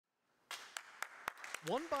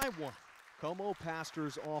One by one, Como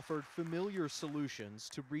pastors offered familiar solutions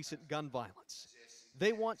to recent gun violence.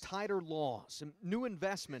 They want tighter laws and new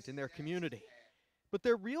investment in their community. But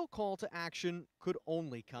their real call to action could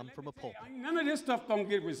only come from a pulpit. None of this stuff gonna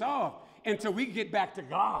get resolved until we get back to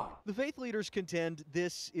God. The faith leaders contend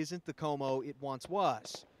this isn't the Como it once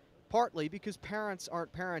was, partly because parents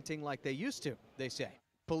aren't parenting like they used to, they say.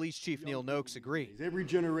 Police Chief Neil Noakes agrees. Every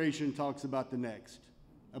generation talks about the next,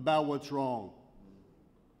 about what's wrong.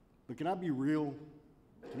 But can I be real?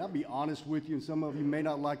 Can I be honest with you? And some of you may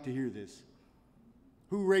not like to hear this.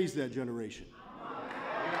 Who raised that generation?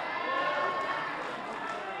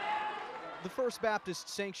 The First Baptist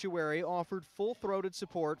Sanctuary offered full-throated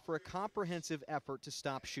support for a comprehensive effort to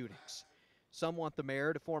stop shootings. Some want the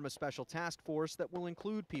mayor to form a special task force that will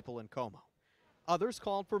include people in Como. Others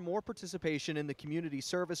called for more participation in the community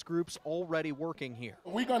service groups already working here.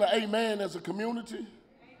 We're going to amen as a community.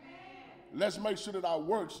 Let's make sure that our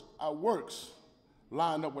works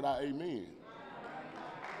line up with our amen.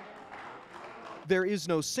 There is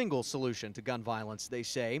no single solution to gun violence, they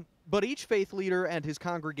say, but each faith leader and his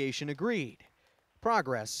congregation agreed.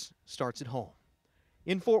 Progress starts at home.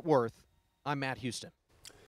 In Fort Worth, I'm Matt Houston.